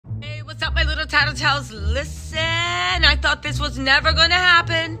What's up, my little Tattle Tells? Listen, I thought this was never gonna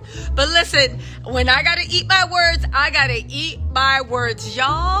happen. But listen, when I gotta eat my words, I gotta eat my words,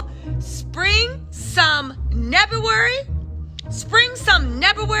 y'all. Spring some Nebuary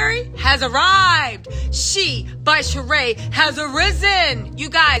has arrived. She, by Sheree, has arisen. You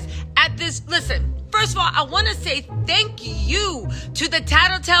guys, at this, listen, first of all, I want to say thank you to the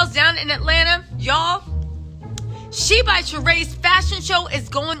Tattle Tells down in Atlanta. Y'all, She by Sheree's fashion show is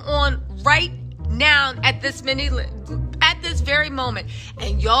going on right now at this very moment.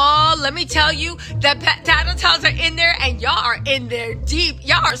 And y'all, let me tell you, the Tattle Tells are in there, and y'all are in there deep.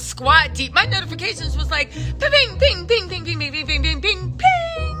 Y'all are squad deep. My notifications was like, ping, ping, ping, ping, ping, ping, ping, ping, ping, ping,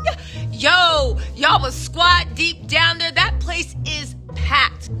 ping. Yo, y'all was squad deep down there. That place is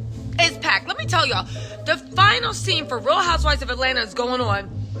packed. It's packed. Let me tell y'all, the final scene for Real Housewives of Atlanta is going on.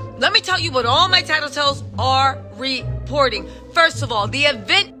 Let me tell you what all my Tattle Tells are reporting. First of all, the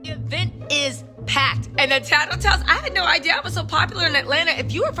event is packed. And the Tattle Tells, I had no idea I was so popular in Atlanta.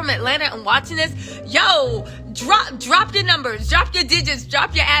 If you are from Atlanta and watching this, yo, drop your numbers, drop your digits,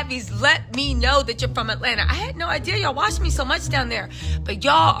 drop your Abbies. Let me know that you're from Atlanta. I had no idea y'all watched me so much down there. But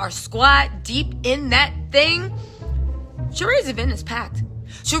y'all are squad deep in that thing. Sheree's event is packed.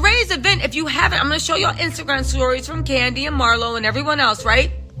 Sheree's event, if you haven't, I'm going to show y'all Instagram stories from Candy and Marlo and everyone else,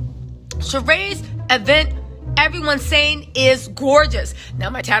 right? Sheree's event, everyone's saying, is gorgeous. Now,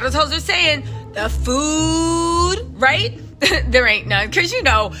 my Tattle Tells are saying the food, right? There ain't none. Because, you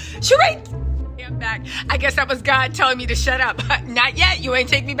know, Sheree, I'm back. I guess that was God telling me to shut up. Not yet. You ain't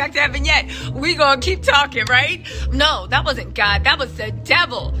take me back to heaven yet. We gonna keep talking, right? No, that wasn't God. That was the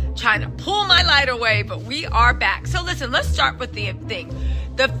devil trying to pull my light away. But we are back. So, listen, let's start with the thing.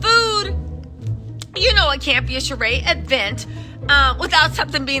 The food, you know, it can't be a Sheree event without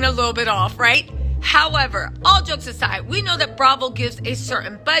something being a little bit off, right? However, all jokes aside, we know that Bravo gives a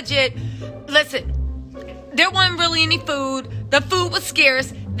certain budget. Listen, there wasn't really any food. The food was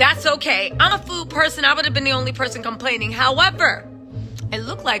scarce. That's okay. I'm a food person. I would have been the only person complaining. However, it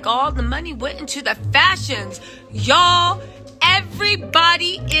looked like all the money went into the fashions. Y'all,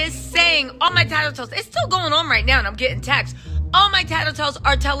 everybody is saying, all my Tattle Tells, it's still going on right now, and I'm getting texts. All my Tattle Tells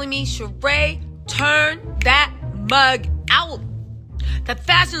are telling me, Sheree, turn that mug out. The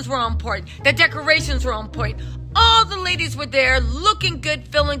fashions were on point. The decorations were on point. All the ladies were there looking good,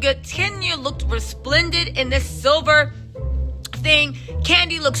 feeling good. Kenya looked resplendent in this silver thing.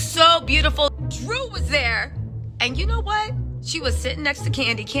 Candy looked so beautiful. Drew was there. And you know what? She was sitting next to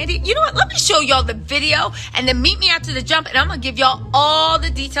Candy. Candy, you know what? Let me show y'all the video and then meet me after the jump, and I'm going to give y'all all the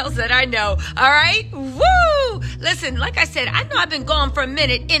details that I know. All right? Woo! Listen, like I said, I know I've been gone for a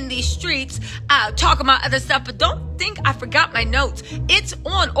minute in these streets talking about other stuff, but don't think I forgot my notes. It's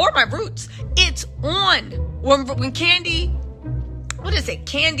on, or my roots. It's on. When Candy, what is it?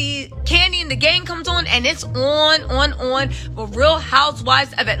 Candy and the Gang comes on, and it's on for Real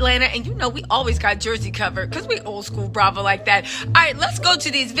Housewives of Atlanta. And you know, we always got Jersey covered because we old school Bravo like that. All right, let's go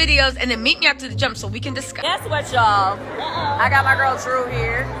to these videos and then meet me after the jump so we can discuss. Guess what, y'all? I got my girl Drew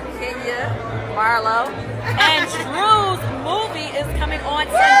here, Kenya, Marlo, and Drew's movie is coming on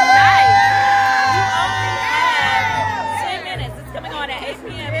tonight. You only have 10 minutes. It's coming on at 8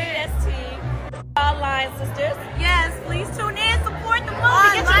 p.m. EST. All line sisters. Yes, please tune in, support the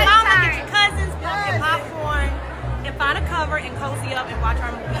movie. Get your mama, get your cousins, get popcorn, and find a cover and cozy up and watch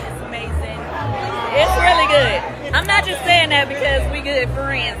our movie. It's amazing. It's really good. I'm not just saying that because we good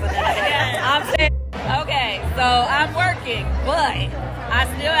friends. I'm saying, okay, so I'm working, but I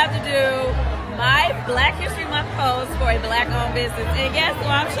still have to do my Black History Month post for a Black-owned business. And guess who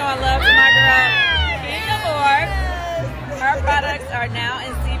I'm showing love to? My girl, Kenya Moore. Her products are now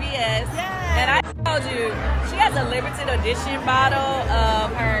in CVS. And I told you, she has a limited edition bottle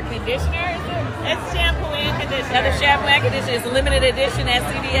of her conditioner. It's shampoo and conditioner. Yeah, the shampoo and conditioner is a limited edition at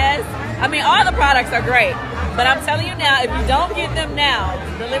CVS. I mean, all the products are great. But I'm telling you now, if you don't get them now,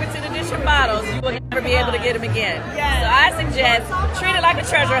 the limited edition bottles, you will never be able to get them again. Yes. So I suggest, treat it like a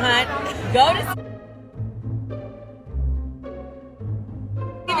treasure hunt. Go to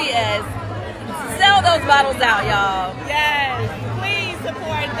CVS. Sell those bottles out, y'all. Yes. Please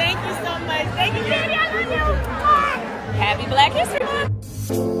support. Thank you so much. Thank you, Candy. I love you. Happy Black History Month.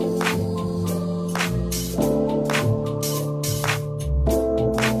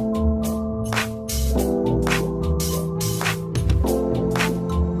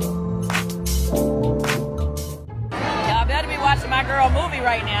 Y'all better be watching my girl movie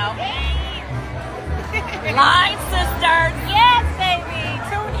right now. Line sisters. Yes, baby.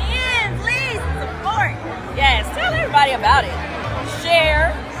 Tune in. Please support. Yes, tell everybody about it.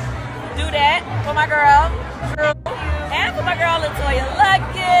 Share. Do that for my girl, Drew. And for my girl, Latoya. Look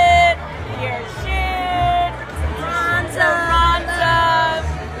good.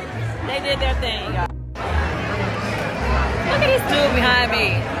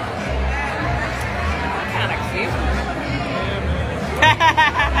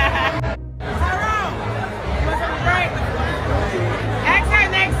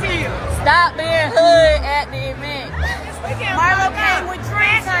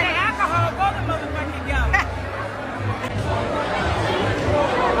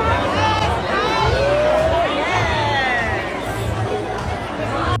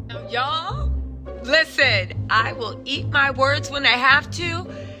 will eat my words when I have to.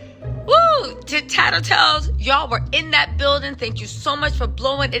 Woo! To Tattle Tells, y'all were in that building. Thank you so much for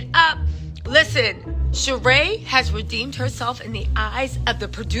blowing it up. Listen, Sheree has redeemed herself in the eyes of the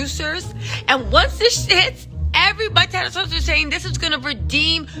producers. And once this hits, everybody Tattle Tells are saying this is going to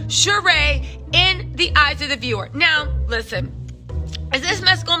redeem Sheree in the eyes of the viewer. Now, listen. Is this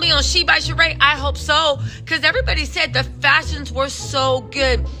mess going to be on She by Sheree? I hope so. Because everybody said the fashions were so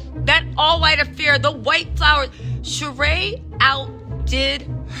good. That all-white affair, the white flowers. Sheree outdid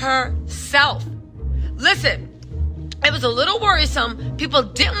herself. Listen, it was a little worrisome. People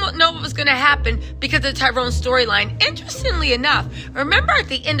didn't know what was going to happen because of Tyrone's storyline. Interestingly enough, remember at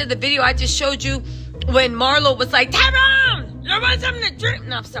the end of the video I just showed you when Marlo was like, Tyrone, you want something to drink?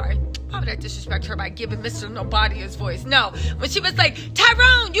 No, I'm sorry. Why would I disrespect her by giving Mr. Nobody his voice? No. When she was like,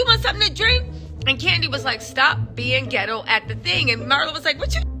 Tyrone, you want something to drink? And Candy was like, stop being ghetto at the thing. And Marlo was like,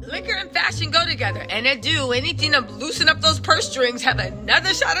 what you? Liquor and fashion go together. And it do. Anything to loosen up those purse strings, have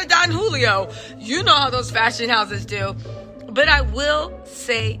another shot of Don Julio. You know how those fashion houses do. But I will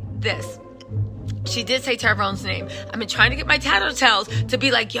say this. She did say Tyrone's name. I've been trying to get my Tattle Tells to be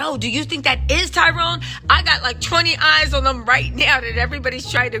like, yo, do you think that is Tyrone? I got like 20 eyes on them right now that everybody's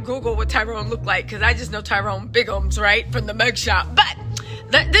trying to Google what Tyrone looked like because I just know Tyrone Bigums, right, from the mug shop. But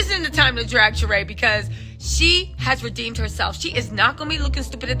this isn't the time to drag Sheree because she has redeemed herself. She is not going to be looking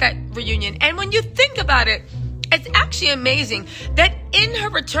stupid at that reunion. And when you think about it, it's actually amazing that in her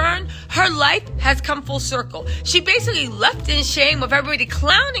return, her life has come full circle. She basically left in shame with everybody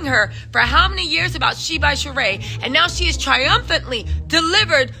clowning her for how many years about She by Sheree. And now she has triumphantly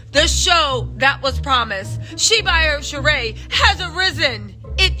delivered the show that was promised. She by Sheree has arisen,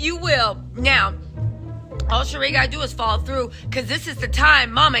 if you will. Now, all Sheree gotta do is follow through because this is the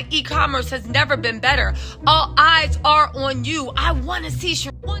time, mama. E-commerce has never been better. All eyes are on you. I want to see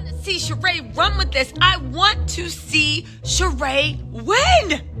Sheree run with this. I want to see Sheree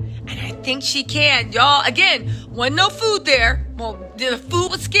win. And I think she can, y'all. Again, wasn't no food there. Well, the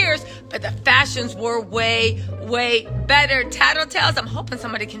food was scarce, but the fashions were way, way better. Tattle Tells, I'm hoping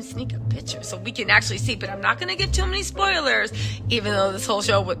somebody can sneak a picture so we can actually see, but I'm not going to give too many spoilers, even though this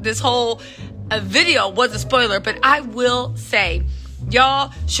whole video was a spoiler. But I will say, y'all,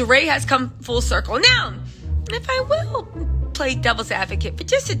 Sheree has come full circle. Now, if I will play devil's advocate for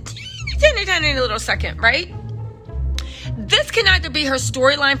just a tiny little second, right? This can either be her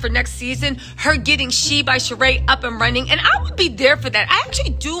storyline for next season, her getting She by Sheree up and running, and I would be there for that. I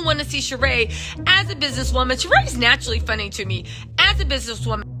actually do want to see Sheree as a businesswoman. Sheree is naturally funny to me as a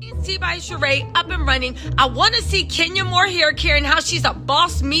businesswoman. She by Sheree up and running. I want to see Kenya Moore hair care and how she's a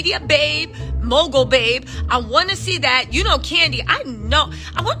boss media babe, mogul babe. I want to see that. You know Candy. I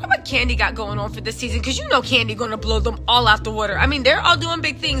wonder what Candy got going on for this season because you know Candy going to blow them all out the water. I mean, they're all doing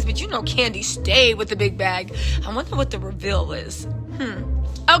big things, but you know Candy stayed with the big bag. I wonder what the reveal is.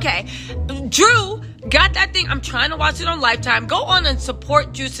 Okay. Drew got that thing. I'm trying to watch it on Lifetime. Go on and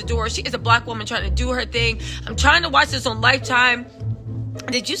support Drew Sidor. She is a black woman trying to do her thing. I'm trying to watch this on Lifetime.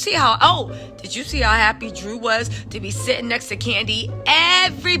 Did you see how happy Drew was to be sitting next to Candy?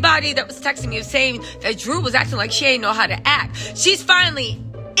 Everybody that was texting me was saying that Drew was acting like she ain't know how to act. She's finally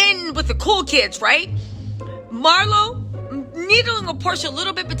in with the cool kids, right? Marlo needling a Porsche a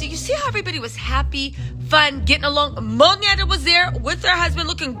little bit, but do you see how everybody was happy, fun, getting along? Moneta was there with her husband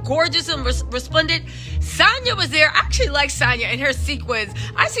looking gorgeous and resplendent. Sonya was there. I actually like Sonya and her sequins.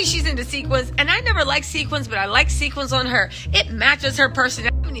 I see she's into sequins, and I never liked sequins, but I like sequins on her. It matches her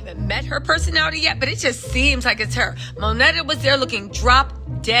personality. I haven't even met her personality yet, but it just seems like it's her. Moneta was there looking drop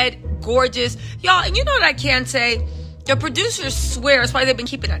dead gorgeous. Y'all, and you know what I can say? The producers swear, that's why they've been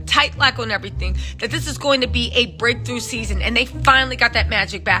keeping a tight lock on everything, that this is going to be a breakthrough season, and they finally got that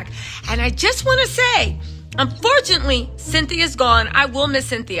magic back. And I just want to say, unfortunately, Cynthia's gone. I will miss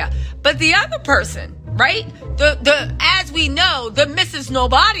Cynthia. But the other person, right? The as we know, the Mrs.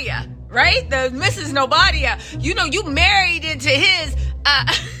 Nobodia, right? The Mrs. Nobodia. You know, you married into his,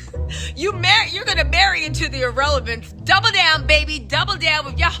 you're gonna marry into the irrelevance. Double down, baby. Double down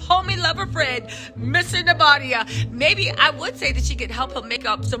with your homie lover friend, Mr. Nobodia. Maybe I would say that she could help him make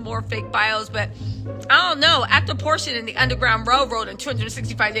up some more fake bios, but I don't know. After portion in the Underground Railroad in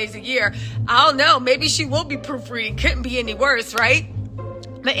 265 days a year, I don't know. Maybe she will be proofreading. Couldn't be any worse, right?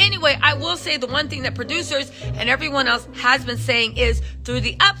 But anyway, I will say the one thing that producers and everyone else has been saying is through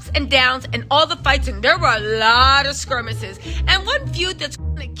the ups and downs and all the fights, and there were a lot of skirmishes, and one feud that's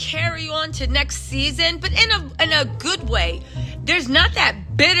going to carry on to next season, but in a good way. There's not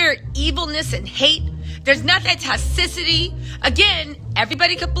that bitter evilness and hate. There's not that toxicity. Again,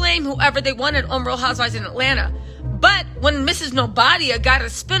 everybody could blame whoever they wanted on Real Housewives in Atlanta. But when Mrs. Nobodia got a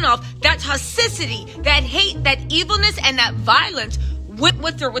spinoff, that toxicity, that hate, that evilness, and that violence went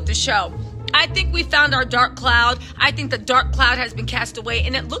with her with the show. I think we found our dark cloud. I think the dark cloud has been cast away.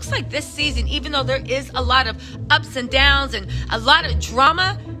 And it looks like this season, even though there is a lot of ups and downs and a lot of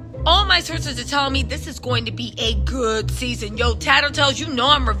drama, all my sources are telling me this is going to be a good season. Yo, Tattle Tells, you know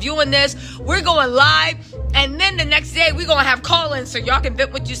I'm reviewing this. We're going live. And then the next day, we're going to have call-ins so y'all can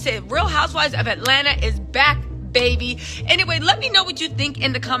vent what you said. Real Housewives of Atlanta is back, baby. Anyway, let me know what you think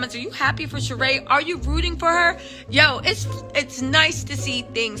in the comments. Are you happy for Sheree? Are you rooting for her? Yo, it's nice to see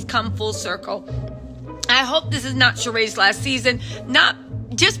things come full circle. I hope this is not Sheree's last season. Not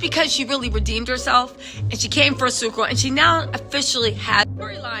just because she really redeemed herself and she came for a sequel and she now officially has a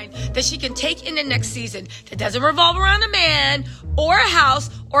storyline that she can take in the next season that doesn't revolve around a man or a house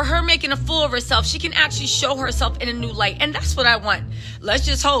or her making a fool of herself. She can actually show herself in a new light, and that's what I want. Let's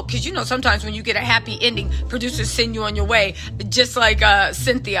just hope, because you know sometimes when you get a happy ending, producers send you on your way, just like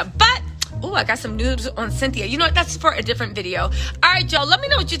Cynthia. But oh, I got some news on Cynthia. You know what? That's for a different video. All right, y'all, let me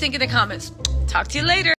know what you think in the comments. Talk to you later.